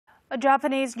A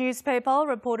Japanese newspaper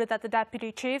reported that the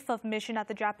deputy chief of mission at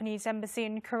the Japanese embassy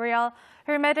in Korea,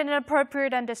 who made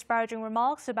inappropriate and disparaging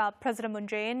remarks about President Moon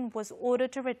Jae-in, was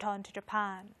ordered to return to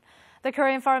Japan. The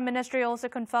Korean Foreign Ministry also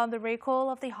confirmed the recall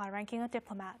of the high-ranking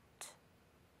diplomat.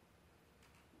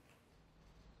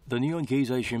 The Nihon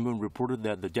Keizai Shimbun reported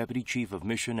that the deputy chief of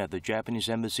mission at the Japanese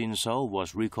embassy in Seoul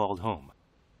was recalled home.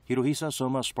 Hirohisa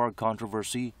Soma sparked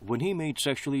controversy when he made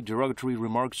sexually derogatory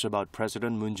remarks about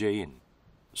President Moon Jae-in.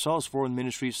 Seoul's foreign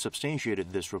ministry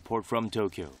substantiated this report from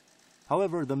Tokyo.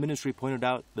 However, the ministry pointed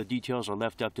out the details are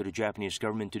left up to the Japanese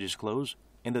government to disclose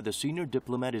and that the senior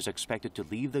diplomat is expected to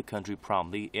leave the country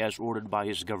promptly as ordered by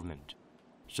his government.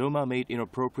 Soma made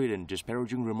inappropriate and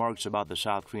disparaging remarks about the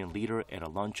South Korean leader at a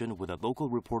luncheon with a local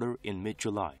reporter in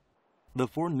mid-July. The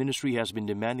foreign ministry has been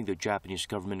demanding the Japanese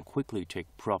government quickly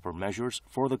take proper measures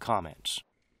for the comments.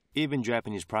 Even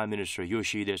Japanese Prime Minister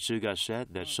Yoshihide Suga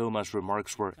said that Soma's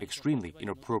remarks were extremely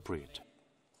inappropriate.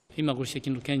 今ご指摘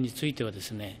の件についてはで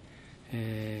すね、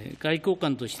外交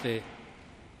官として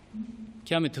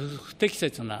極めて不適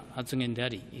切な発言であ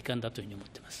り、遺憾だというふうに思っ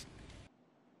ています。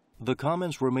 The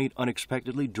comments were made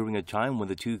unexpectedly during a time when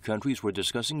the two countries were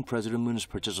discussing President Moon's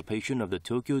participation of the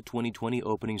Tokyo 2020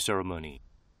 opening ceremony.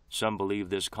 Some believe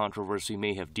this controversy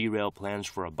may have derailed plans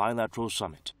for a bilateral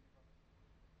summit.